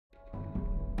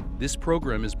This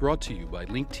program is brought to you by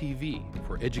Link TV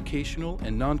for educational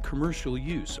and non-commercial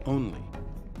use only.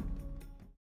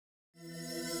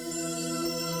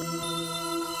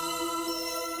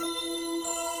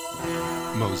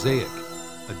 Mosaic,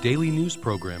 a daily news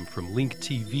program from Link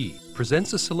TV,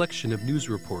 presents a selection of news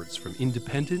reports from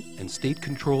independent and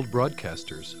state-controlled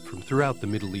broadcasters from throughout the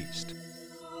Middle East.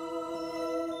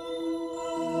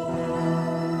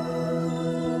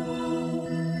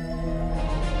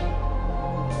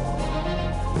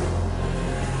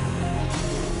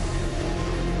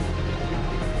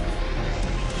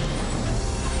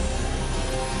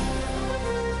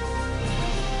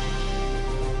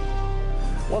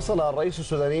 وصل الرئيس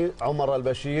السوداني عمر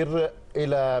البشير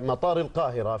إلى مطار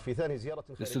القاهرة في ثاني زيارة.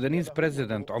 The Sudanese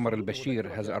President Omar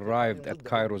al-Bashir has arrived at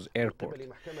Cairo's airport.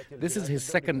 This is his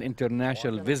second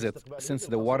international visit since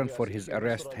the warrant for his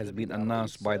arrest has been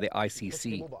announced by the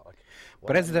ICC.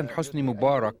 President Hosni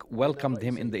Mubarak welcomed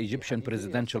him in the Egyptian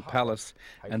presidential palace,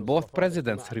 and both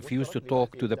presidents refused to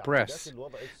talk to the press.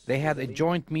 They had a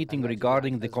joint meeting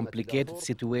regarding the complicated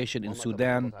situation in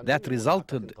Sudan that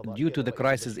resulted due to the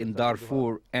crisis in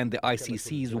Darfur and the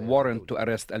ICC's warrant to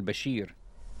arrest al-Bashir.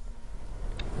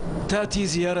 تأتي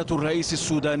زيارة الرئيس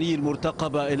السوداني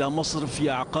المرتقبة إلى مصر في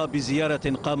أعقاب زيارة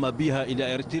قام بها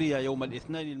إلى إريتريا يوم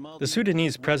الاثنين الماضي. The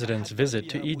Sudanese president's visit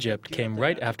to Egypt came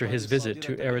right after his visit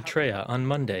to Eritrea on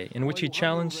Monday, in which he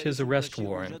challenged his arrest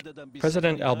warrant.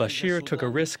 President al-Bashir took a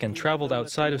risk and traveled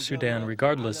outside of Sudan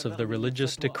regardless of the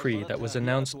religious decree that was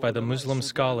announced by the Muslim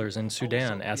scholars in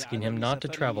Sudan asking him not to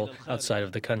travel outside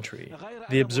of the country.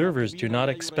 The observers do not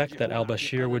expect that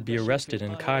al-Bashir would be arrested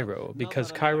in Cairo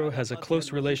because Cairo has a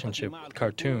close relationship with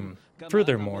Khartoum.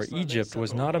 Furthermore, Egypt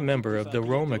was not a member of the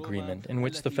Rome Agreement, in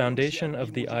which the foundation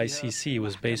of the ICC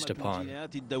was based upon.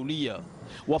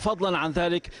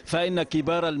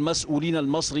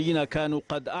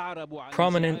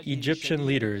 Prominent Egyptian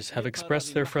leaders have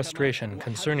expressed their frustration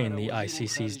concerning the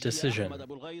ICC's decision.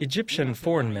 Egyptian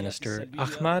Foreign Minister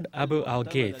Ahmad Abu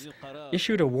al-Ghaith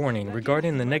issued a warning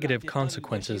regarding the negative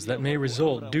consequences that may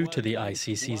result due to the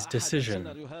ICC's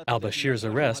decision. Al-Bashir's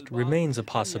arrest remains a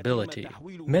possibility.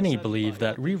 Many believe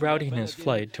that rerouting his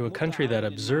flight to a country that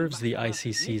observes the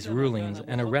ICC's rulings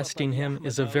and arresting him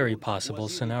is a very possible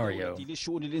scenario.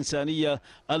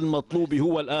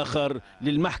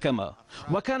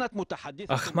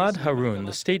 Ahmad Haroun,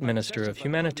 the State Minister of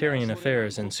Humanitarian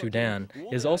Affairs in Sudan,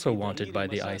 is also wanted by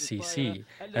the ICC,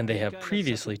 and they have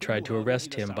previously tried to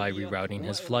arrest him by rerouting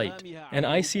his flight. An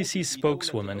ICC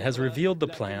spokeswoman has revealed the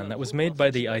plan that was made by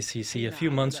the ICC a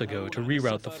few months ago to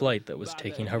reroute the flight that was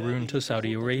taking Haroun to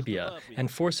Saudi Arabia and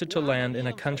force it to land in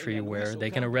a country where they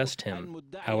can arrest him.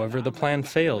 However, the plan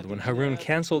failed when Haroun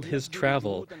canceled his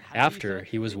travel after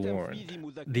he was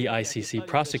warned. The ICC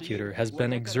prosecutor has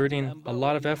been exerting a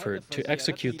lot of effort to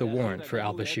execute the warrant for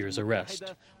al-Bashir's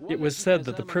arrest. It was said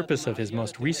that the purpose of his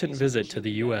most recent visit to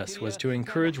the U.S. was to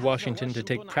encourage Washington to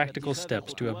take practical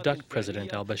steps to abduct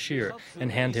President al-Bashir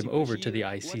and hand him over to the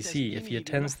ICC if he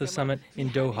attends the summit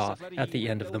in Doha at the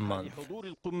end of the month.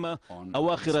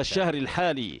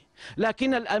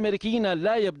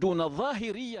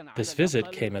 This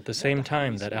visit came at the same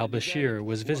time that al-Bashir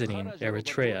was visiting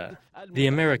Eritrea. The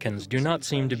Americans do not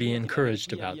seem to be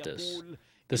encouraged about this.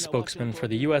 The spokesman for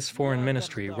the U.S. Foreign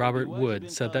Ministry, Robert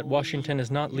Wood, said that Washington is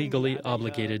not legally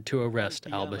obligated to arrest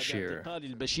al-Bashir.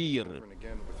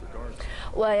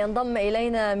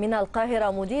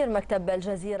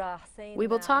 We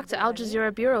will talk to Al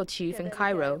Jazeera bureau chief in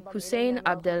Cairo, Hussein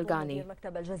Abdelghani.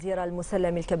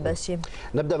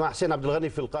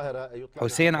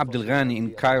 Hussein Abdelghani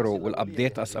in Cairo will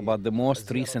update us about the most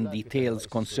recent details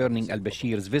concerning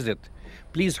al-Bashir's visit.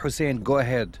 Please, Hussein, go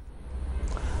ahead.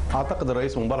 أعتقد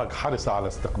الرئيس مبارك حرص على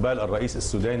استقبال الرئيس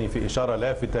السوداني في إشارة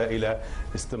لافتة إلى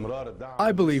استمرار الدعم.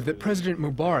 I believe that President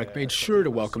Mubarak made sure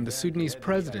to welcome the Sudanese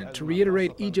president to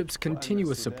reiterate Egypt's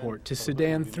continuous support to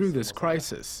Sudan through this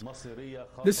crisis.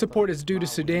 This support is due to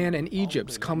Sudan and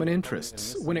Egypt's common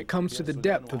interests when it comes to the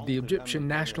depth of the Egyptian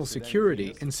national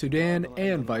security in Sudan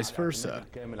and vice versa.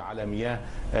 على مياه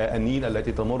النيل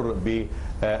التي تمر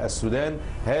بالسودان.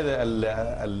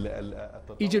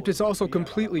 Egypt is also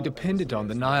completely dependent on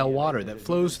the Nile water that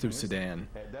flows through Sudan.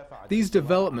 These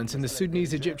developments in the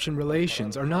Sudanese-Egyptian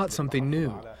relations are not something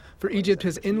new. for Egypt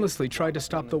has endlessly tried to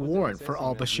stop the warrant for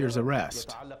al-Bashir's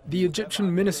arrest. The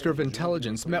Egyptian Minister of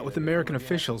Intelligence met with American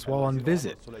officials while on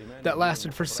visit that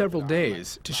lasted for several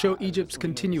days to show Egypt's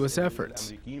continuous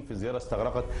efforts.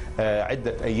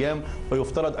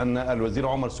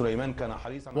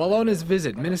 While on his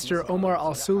visit, Minister Omar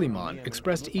al-Suleiman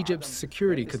expressed Egypt's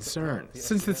security concerns,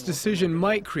 since this decision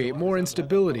might create more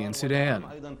instability in Sudan.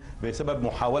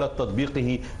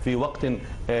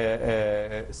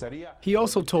 He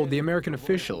also told the American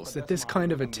officials that this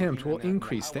kind of attempt will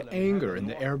increase the anger in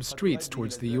the Arab streets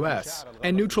towards the U.S.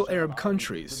 and neutral Arab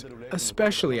countries,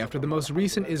 especially after the most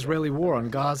recent Israeli war on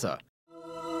Gaza.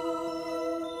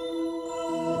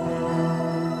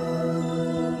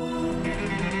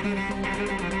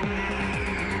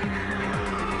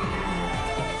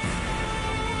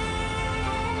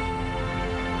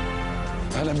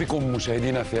 أهلا بكم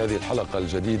مشاهدينا في هذه الحلقة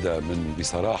الجديدة من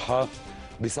بصراحة.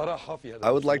 I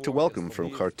would like to welcome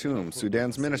from Khartoum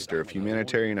Sudan's Minister of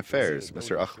Humanitarian Affairs,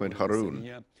 Mr. Ahmed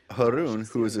Haroun. Haroun,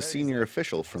 who is a senior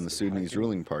official from the Sudanese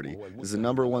ruling party, is the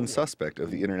 #1 suspect of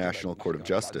the International Court of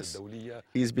Justice.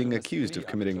 He is being accused of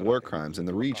committing war crimes in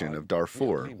the region of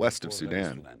Darfur, west of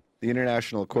Sudan. The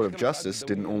International Court of Justice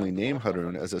didn't only name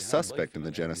Haroun as a suspect in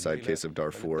the genocide case of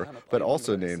Darfur, but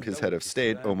also named his head of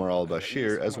state, Omar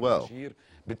al-Bashir, as well.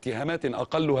 باتهامات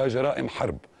أقلها جرائم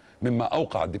حرب مما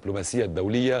أوقع الدبلوماسية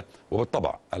الدولية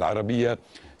وبالطبع العربية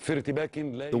في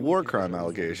ارتباك. The war crime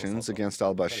allegations against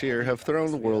al-Bashir have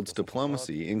thrown the world's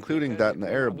diplomacy, including that in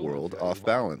the Arab world, off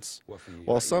balance.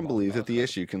 While some believe that the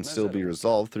issue can still be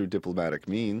resolved through diplomatic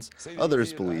means,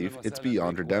 others believe it's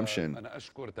beyond redemption. أنا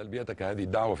أشكر تلبيتك هذه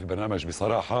الدعوة في برنامج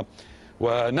بصراحة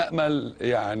ونأمل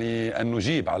أن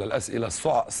نجيب على الأسئلة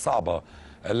الصعبة.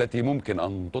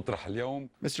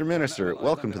 Mr. Minister,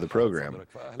 welcome to the program.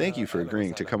 Thank you for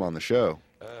agreeing to come on the show.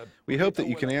 We hope that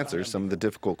you can answer some of the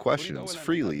difficult questions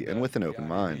freely and with an open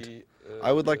mind.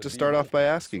 I would like to start off by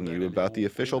asking you about the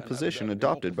official position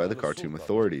adopted by the Khartoum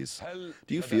authorities.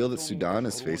 Do you feel that Sudan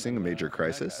is facing a major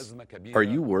crisis? Are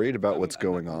you worried about what's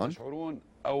going on?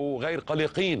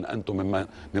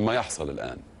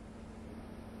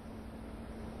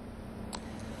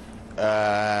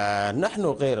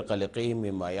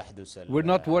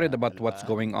 We're not worried about what's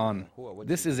going on.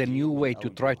 This is a new way to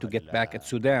try to get back at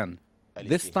Sudan.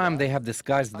 This time they have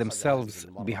disguised themselves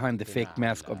behind the fake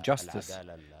mask of justice.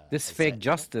 This fake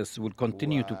justice will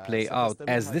continue to play out,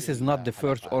 as this is not the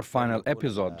first or final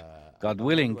episode. God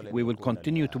willing, we will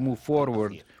continue to move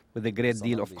forward with a great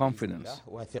deal of confidence.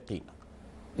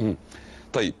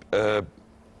 طيب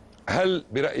هل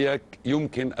برأيك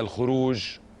يمكن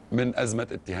الخروج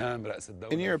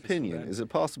In your opinion, is it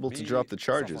possible to drop the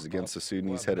charges against the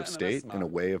Sudanese head of state in a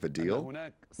way of a deal?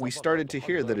 We started to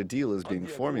hear that a deal is being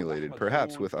formulated,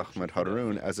 perhaps with Ahmed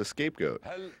Haroun as a scapegoat.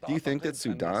 Do you think that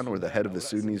Sudan or the head of the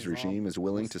Sudanese regime is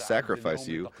willing to sacrifice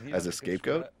you as a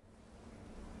scapegoat?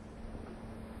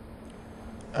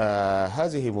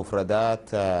 هذه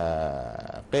مفردات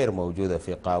غير موجودة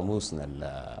في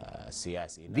قاموسنا.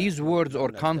 These words or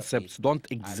concepts don't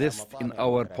exist in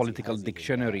our political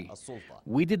dictionary.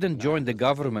 We didn't join the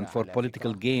government for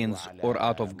political gains or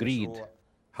out of greed.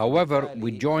 However,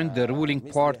 we joined the ruling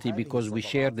party because we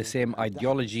share the same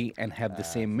ideology and have the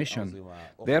same mission.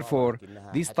 Therefore,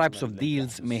 these types of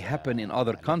deals may happen in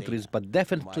other countries, but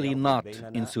definitely not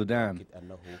in Sudan.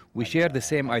 We share the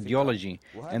same ideology,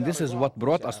 and this is what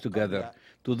brought us together.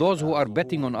 To those who are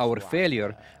betting on our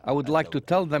failure, I would like to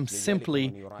tell them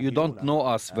simply, you don't know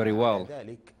us very well.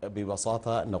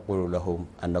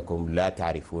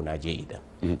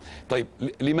 طيب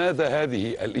لماذا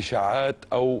هذه الإشاعات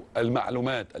أو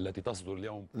المعلومات التي تصدر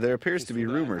اليوم؟ There appears to be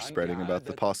rumors spreading about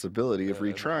the possibility of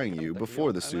retrying you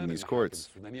before the Sudanese courts.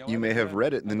 You may have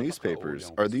read it in the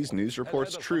newspapers. Are these news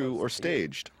reports true or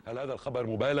staged? هل هذا الخبر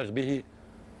مبالغ به؟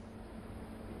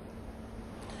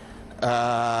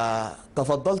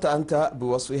 تفضلت أنت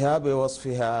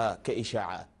بوصفها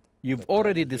كإشاعات. You've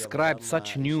already described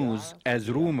such news as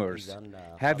rumors.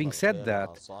 Having said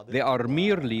that, they are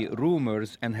merely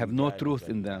rumors and have no truth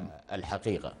in them.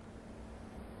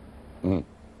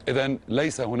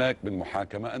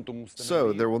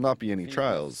 So there will not be any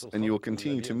trials, and you will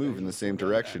continue to move in the same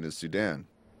direction as Sudan.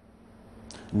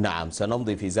 نعم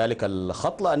سنمضي في ذلك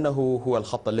الخط لأنه هو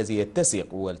الخط الذي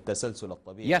يتسق والتسلسل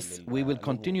الطبيعي. Yes, we will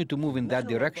continue to move in that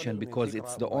direction because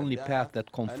it's the only path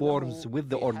that conforms with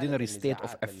the ordinary state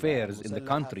of affairs in the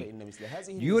country.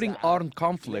 During armed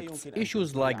conflicts,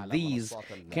 issues like these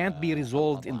can't be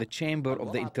resolved in the chamber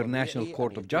of the International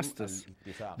Court of Justice.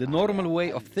 The normal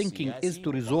way of thinking is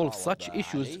to resolve such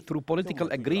issues through political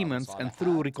agreements and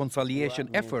through reconciliation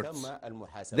efforts.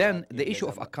 Then the issue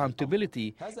of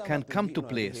accountability can come to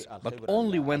play place, but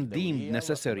only when deemed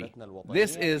necessary.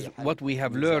 This is what we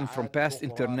have learned from past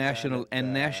international and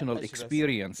national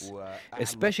experience,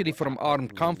 especially from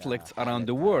armed conflicts around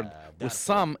the world, with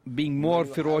some being more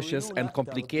ferocious and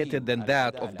complicated than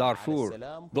that of Darfur.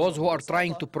 Those who are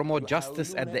trying to promote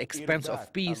justice at the expense of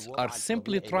peace are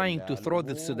simply trying to throw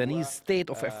the Sudanese state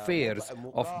of affairs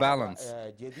off balance.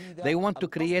 They want to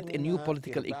create a new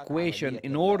political equation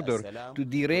in order to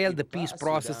derail the peace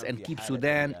process and keep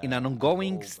Sudan in an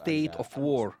ongoing state of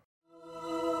war.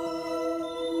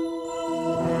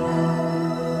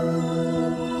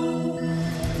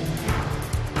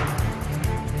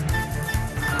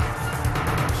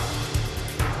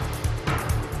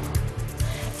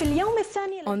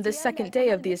 On the second day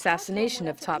of the assassination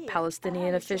of top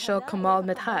Palestinian official Kamal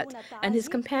Midhat and his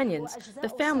companions,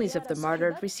 the families of the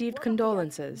martyred received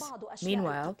condolences.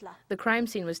 Meanwhile, the crime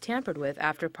scene was tampered with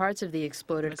after parts of the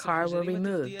exploded car were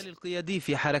removed. The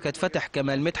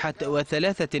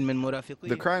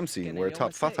crime scene, where a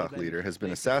top Fatah leader has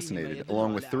been assassinated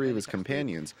along with 3 of his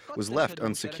companions, was left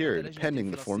unsecured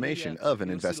pending the formation of an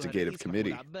investigative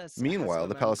committee. Meanwhile,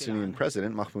 the Palestinian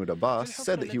president Mahmoud Abbas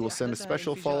said that he will send a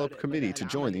special follow-up committee to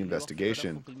join the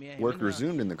investigation. Work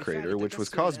resumed in the crater, which was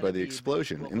caused by the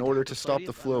explosion, in order to stop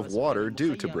the flow of water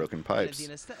due to broken pipes.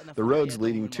 The roads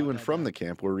leading to and from the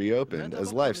camp were reopened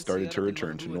as life started to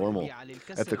return to normal.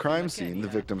 At the crime scene,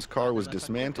 the victim's car was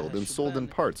dismantled and sold in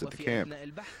parts at the camp.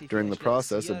 During the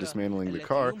process of dismantling the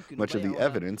car, much of the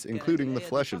evidence, including the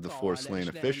flesh of the 4 slain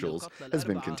officials, has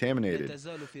been contaminated.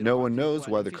 No one knows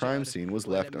why the crime scene was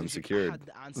left unsecured.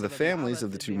 The families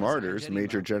of the 2 martyrs,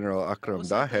 Major General Akram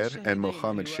Daher and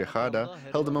Mohammed Shehada,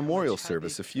 held a memorial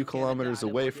service a few kilometers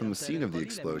away from the scene of the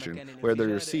explosion, where they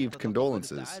received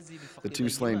condolences. The 2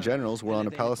 slain generals were on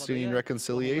a Palestinian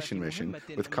reconciliation mission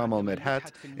with Kamal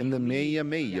Midhat in the Maya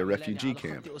Maya refugee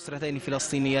camp.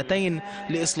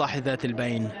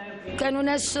 كانوا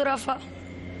ناس شرفاء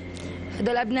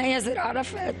هذول أبناء ياسر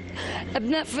عرفات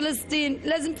أبناء فلسطين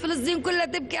لازم فلسطين كلها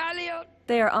تبكي عليهم.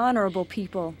 They are honorable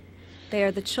people. They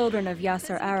are the children of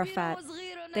Yasser Arafat.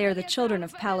 They are the children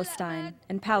of Palestine,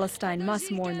 and Palestine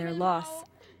must mourn their loss.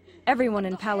 Everyone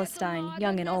in Palestine,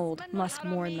 young and old, must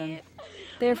mourn them.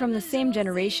 They are from the same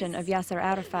generation of Yasser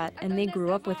Arafat, and they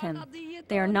grew up with him.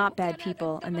 They are not bad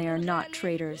people, and they are not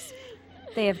traitors.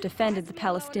 They have defended the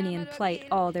Palestinian plight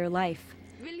all their life.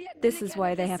 This is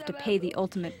why they have to pay the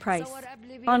ultimate price.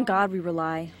 On God we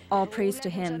rely, all praise to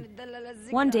Him.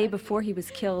 One day before he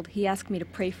was killed, he asked me to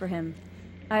pray for him.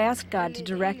 I asked God to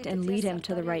direct and lead him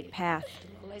to the right path.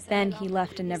 Then he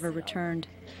left and never returned.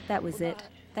 That was it.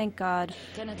 Thank God.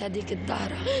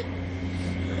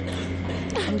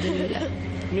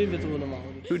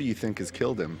 Who do you think has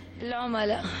killed him?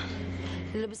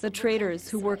 The traitors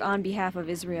who work on behalf of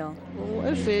Israel.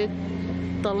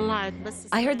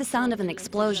 I heard the sound of an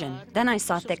explosion. Then I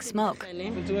saw thick smoke.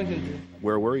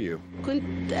 Where were you?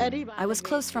 I was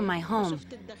close from my home.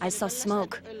 I saw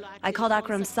smoke. I called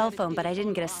Akram's cell phone, but I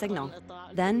didn't get a signal.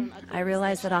 Then I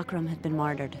realized that Akram had been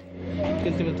martyred.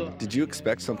 Did you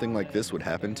expect something like this would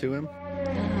happen to him?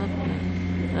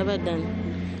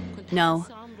 No.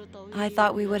 I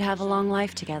thought we would have a long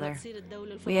life together.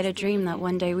 We had a dream that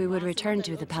one day we would return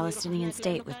to the Palestinian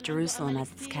state with Jerusalem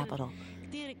as its capital.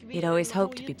 He'd always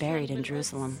hoped to be buried in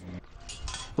Jerusalem.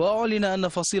 وأعلن أن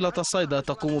فصيلة الصيدا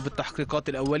تقوم بالتحقيقات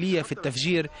الأولية في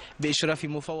التفجير بإشراف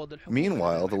مفوض.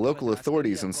 Meanwhile, the local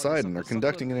authorities in Sidon are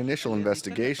conducting an initial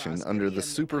investigation under the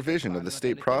supervision of the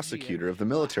state prosecutor of the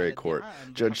military court,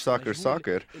 Judge Sakir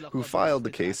Sakir, who filed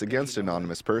the case against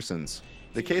anonymous persons.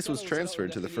 The case was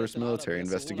transferred to the first military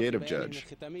investigative judge.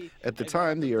 At the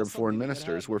time, the Arab foreign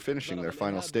ministers were finishing their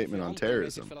final statement on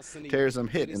terrorism. Terrorism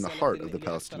hit in the heart of the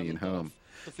Palestinian home.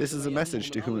 This is a message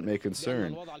to whom it may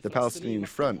concern. The Palestinian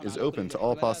front is open to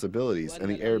all possibilities, and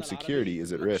the Arab security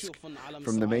is at risk.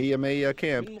 From the Maya Maya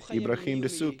camp, Ibrahim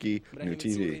Dasuki, New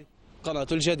TV.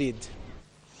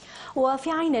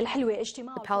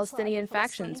 The Palestinian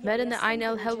factions met in the Ain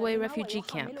el-Helway refugee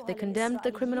camp. They condemned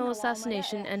the criminal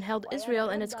assassination and held Israel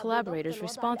and its collaborators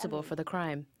responsible for the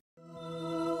crime.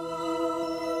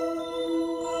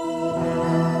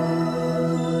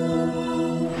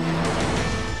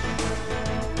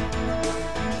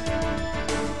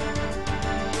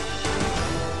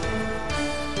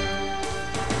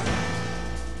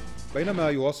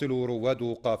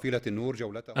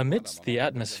 Amidst the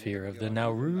atmosphere of the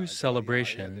Nowruz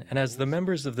celebration, and as the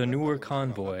members of the Noor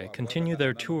convoy continue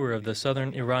their tour of the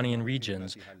southern Iranian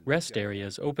regions, rest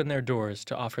areas open their doors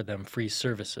to offer them free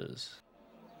services.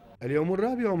 اليوم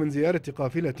الرابع من زيارة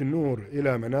قافلة النور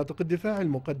إلى مناطق الدفاع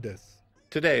المقدس.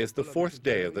 Today is the fourth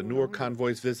day of the Noor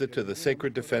convoy's visit to the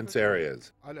sacred defense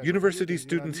areas. University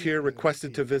students here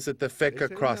requested to visit the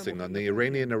Feka crossing on the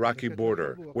Iranian-Iraqi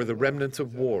border, where the remnants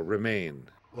of war remain.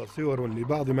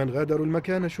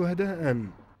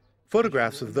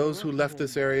 Photographs of those who left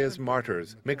this area as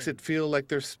martyrs makes it feel like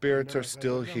their spirits are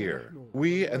still here.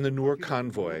 We and the Noor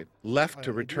convoy left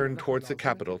to return towards the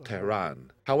capital,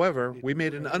 Tehran. However, we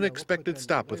made an unexpected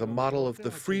stop with a model of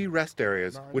the free rest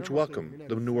areas which welcome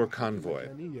the Noor convoy.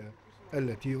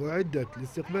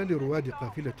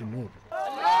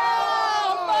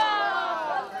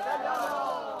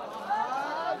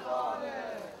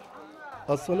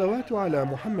 الصلوات على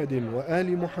محمد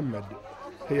وآل محمد.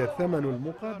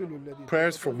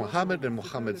 Prayers for Muhammad and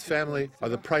Muhammad's family are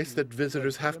the price that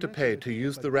visitors have to pay to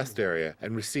use the rest area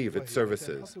and receive its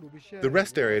services. The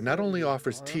rest area not only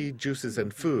offers tea, juices,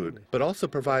 and food, but also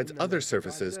provides other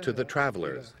services to the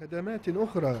travelers.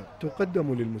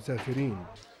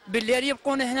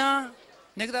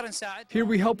 Here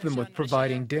we help them with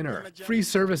providing dinner, free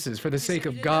services for the sake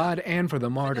of God and for the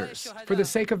martyrs, for the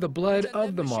sake of the blood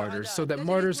of the martyrs, so that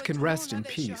martyrs can rest in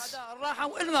peace.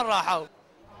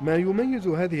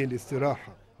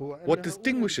 What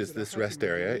distinguishes this rest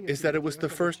area is that it was the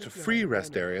first free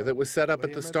rest area that was set up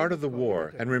at the start of the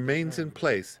war and remains in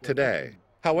place today.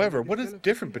 However, what is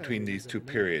different between these two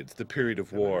periods, the period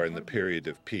of war and the period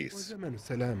of peace?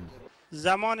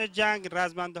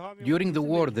 During the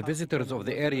war, the visitors of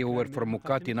the area were from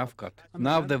Mukati Nafkat.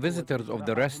 Now the visitors of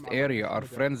the rest area are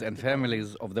friends and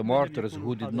families of the martyrs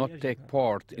who did not take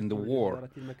part in the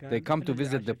war. They come to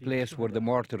visit the place where the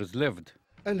martyrs lived.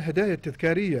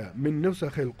 Memorabilia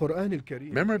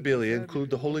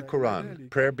include the Holy Quran,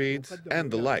 prayer beads,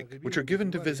 and the like, which are given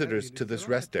to visitors to this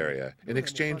rest area in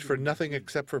exchange for nothing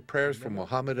except for prayers for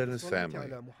Muhammad and his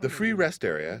family. The free rest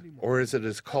area, or as it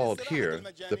is called here,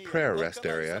 the prayer rest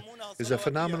area, is a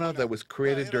phenomenon that was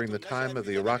created during the time of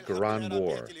the Iraq-Iran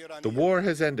war. The war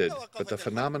has ended, but the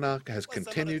phenomena has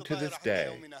continued to this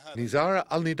day. Nizar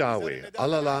al-Nidawi,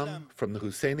 Al-Alam, from the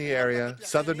Husseini area,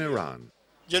 southern Iran.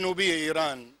 جنوبية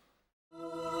إيران.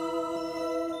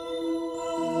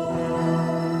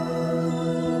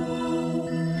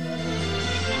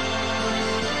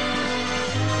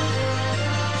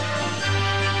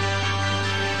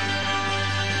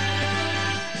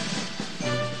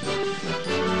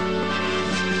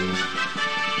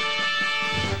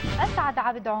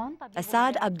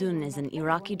 Asad Abdun is an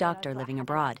Iraqi doctor living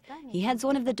abroad. He heads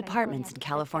one of the departments in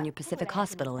California Pacific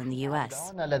Hospital in the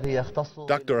U.S.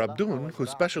 Dr. Abdun, who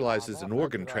specializes in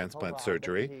organ transplant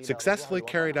surgery, successfully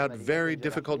carried out very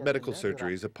difficult medical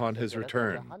surgeries upon his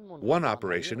return. One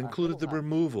operation included the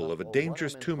removal of a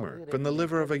dangerous tumor from the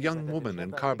liver of a young woman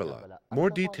in Karbala. More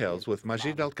details with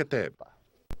Majid Al-Kateb.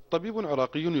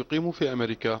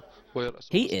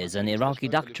 He is an Iraqi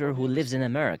doctor who lives in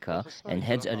America and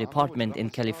heads a department in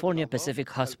California Pacific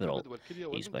Hospital.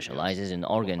 He specializes in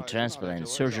organ transplant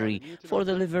surgery for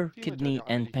the liver, kidney,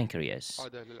 and pancreas.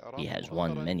 He has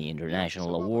won many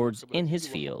international awards in his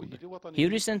field. He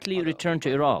recently returned to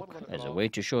Iraq as a way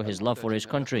to show his love for his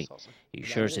country. He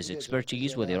shares his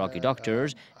expertise with Iraqi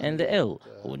doctors and the ill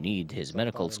who need his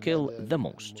medical skill the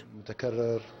most.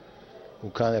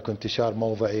 وكان انتشار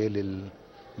موضعي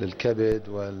للكبد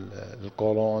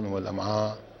والقولون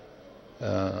والأمعاء.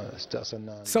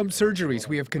 Some surgeries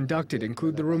we have conducted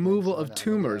include the removal of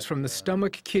tumors from the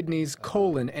stomach, kidneys,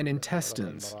 colon, and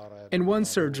intestines. In one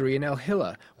surgery in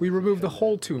Al-Iraqiya, we removed the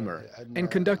whole tumor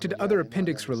and conducted other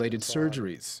appendix-related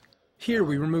surgeries. Here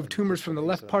we removed tumors from the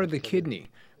left part of the kidney.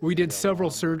 We did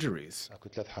several surgeries.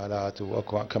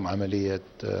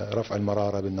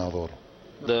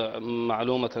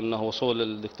 معلومة أنه وصول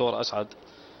الدكتور أسعد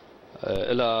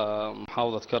إلى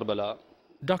محافظة كربلاء.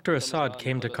 Dr. Assad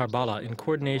came to Karbala in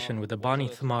coordination with the Bani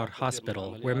Thamar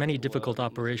Hospital, where many difficult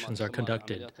operations are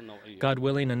conducted. God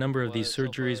willing, a number of these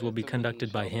surgeries will be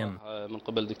conducted by him. من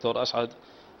قبل دكتور أسعد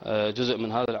جزء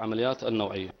من هذه العمليات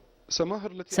النوعية.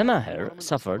 Samahir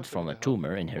suffered from a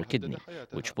tumor in her kidney,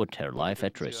 which put her life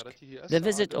at risk. The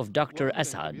visit of Dr.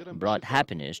 Assad brought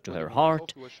happiness to her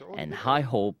heart and high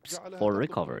hopes for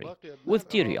recovery. With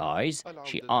teary eyes,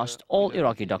 she asked all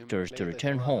Iraqi doctors to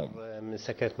return home.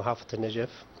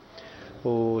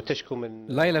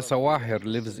 Layla Sawahir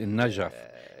lives in Najaf.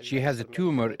 She has a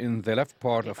tumor in the left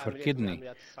part of her kidney.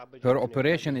 Her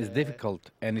operation is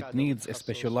difficult and it needs a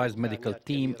specialized medical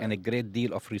team and a great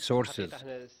deal of resources.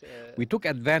 We took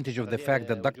advantage of the fact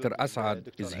that Dr.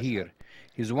 Assad is here.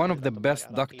 He's one of the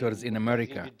best doctors in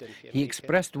America. He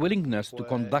expressed willingness to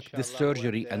conduct this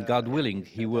surgery, and God willing,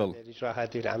 he will.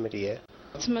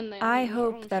 I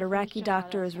hope that Iraqi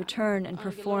doctors return and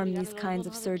perform these kinds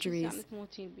of surgeries.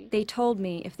 They told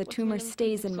me if the tumor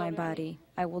stays in my body,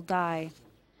 I will die.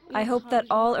 I hope that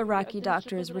all Iraqi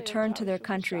doctors return to their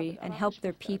country and help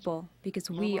their people, because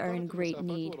we are in great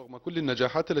need.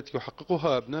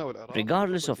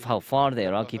 Regardless of how far the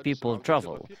Iraqi people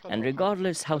travel, and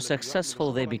regardless how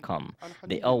successful they become,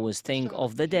 they always think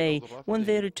of the day when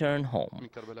they return home.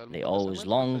 They always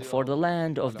long for the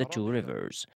land of the two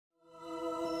rivers.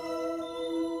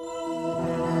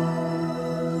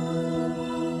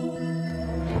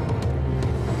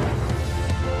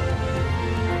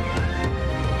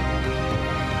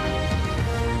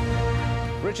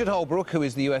 Richard Holbrooke, who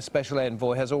is the US Special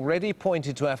Envoy, has already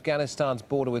pointed to Afghanistan's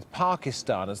border with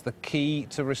Pakistan as the key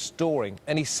to restoring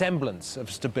any semblance of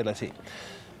stability.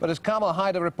 But as Kamal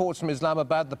Haider reports from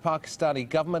Islamabad, the Pakistani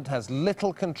government has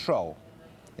little control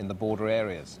in the border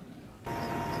areas.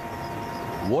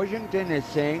 Washington is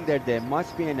saying that there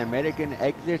must be an American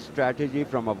exit strategy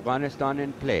from Afghanistan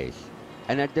in place,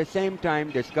 and at the same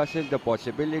time discusses the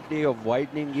possibility of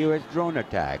widening US drone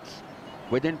attacks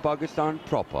within Pakistan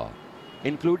proper,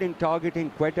 including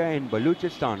targeting Quetta in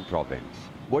Balochistan province.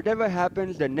 Whatever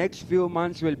happens, the next few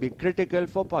months will be critical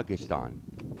for Pakistan.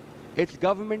 Its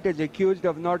government is accused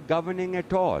of not governing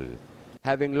at all,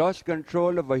 having lost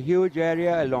control of a huge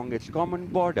area along its common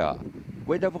border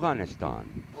with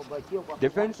Afghanistan.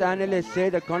 Defense analysts say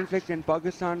the conflict in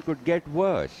Pakistan could get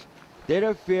worse. There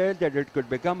are fears that it could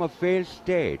become a failed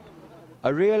state,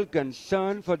 a real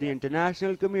concern for the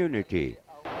international community,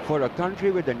 for a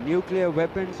country with a nuclear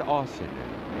weapons arsenal.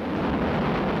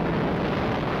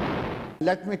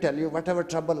 Let me tell you, whatever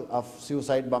trouble of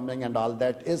suicide bombing and all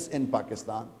that is in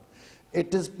Pakistan,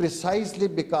 it is precisely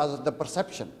because of the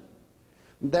perception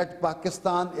that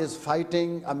Pakistan is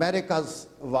fighting America's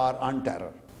war on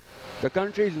terror. The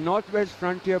country's northwest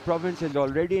frontier province is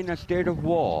already in a state of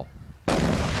war.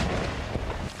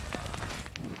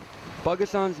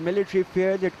 Pakistan's military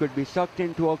fears it could be sucked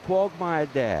into a quagmire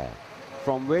there,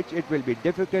 from which it will be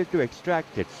difficult to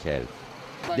extract itself.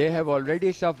 They have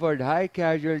already suffered high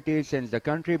casualties since the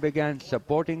country began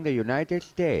supporting the United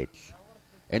States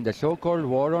in the so-called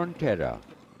War on Terror.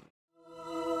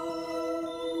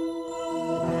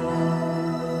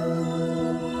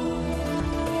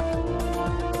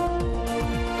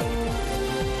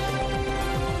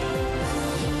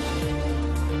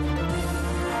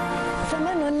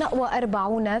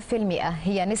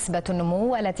 هي نسبة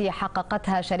النمو التي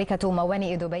حققتها شركة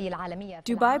موانئ دبي العالمية.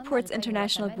 Dubai Port's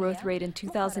international growth rate in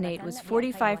 2008 was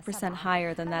 45%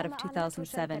 higher than that of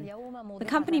 2007. The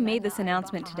company made this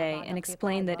announcement today and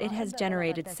explained that it has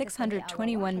generated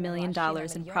 $621 million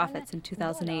in profits in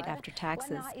 2008 after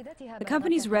taxes. The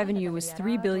company's revenue was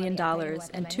 $3 billion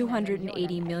and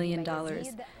 $280 million,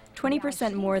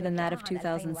 20% more than that of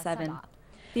 2007.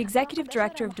 The executive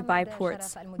director of Dubai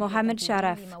Ports, Mohammed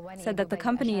Sharaf, said that the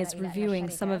company is reviewing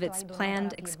some of its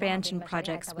planned expansion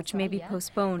projects, which may be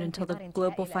postponed until the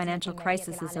global financial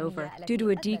crisis is over, due to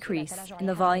a decrease in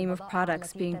the volume of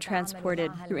products being transported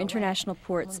through international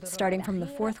ports starting from the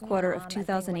fourth quarter of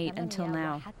 2008 until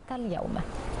now.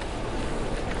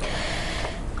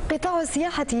 قطاع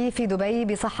السياحة في دبي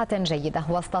بصحة جيدة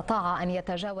واستطاع أن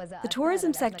يتجاوز. The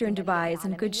tourism sector in Dubai is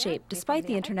in good shape despite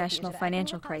the international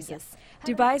financial crisis.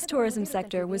 Dubai's tourism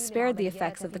sector was spared the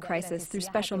effects of the crisis through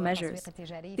special measures.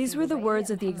 These were the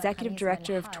words of the Executive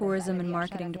Director of Tourism and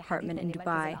Marketing Department in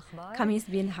Dubai,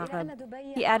 Khamis bin Harab.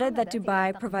 He added that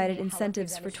Dubai provided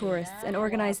incentives for tourists and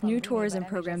organized new tourism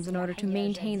programs in order to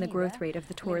maintain the growth rate of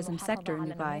the tourism sector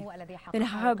in Dubai. Bin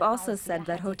Harab also said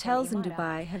that hotels in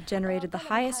Dubai have generated the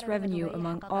highest revenue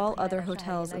among all other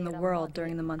hotels in the world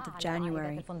during the month of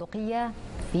January.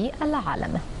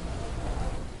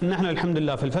 Thank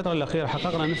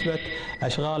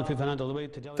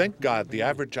God the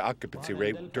average occupancy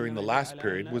rate during the last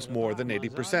period was more than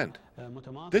 80%.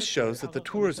 This shows that the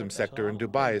tourism sector in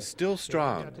Dubai is still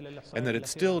strong and that it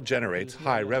still generates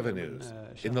high revenues.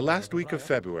 In the last week of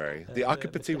February, the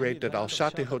occupancy rate at Al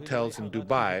Shati hotels in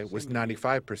Dubai was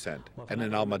 95%, and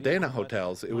in Al Madena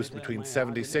hotels it was between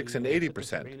 76 and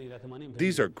 80%.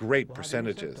 These are great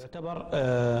percentages.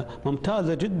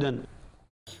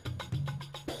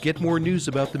 Get more news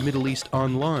about the Middle East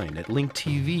online at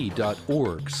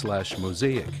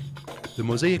linktv.org/Mosaic. The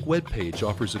Mosaic webpage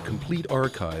offers a complete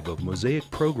archive of Mosaic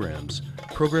programs,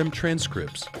 program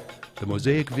transcripts, the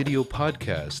Mosaic video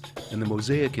podcast, and the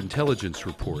Mosaic Intelligence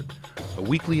Report, a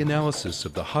weekly analysis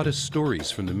of the hottest stories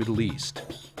from the Middle East.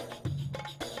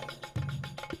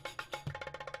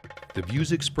 The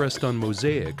views expressed on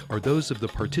Mosaic are those of the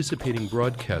participating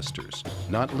broadcasters,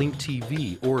 not Link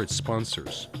TV or its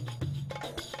sponsors.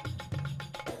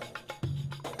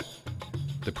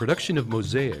 The production of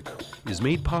Mosaic is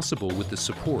made possible with the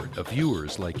support of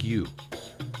viewers like you.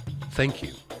 Thank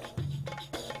you.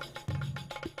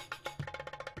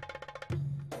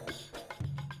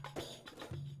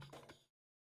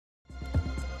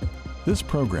 This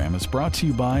program is brought to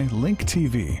you by Link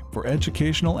TV for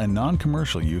educational and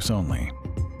non-commercial use only.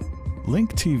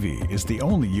 Link TV is the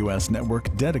only U.S.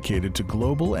 network dedicated to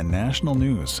global and national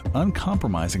news,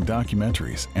 uncompromising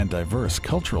documentaries, and diverse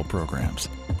cultural programs,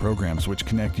 programs which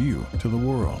connect you to the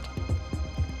world.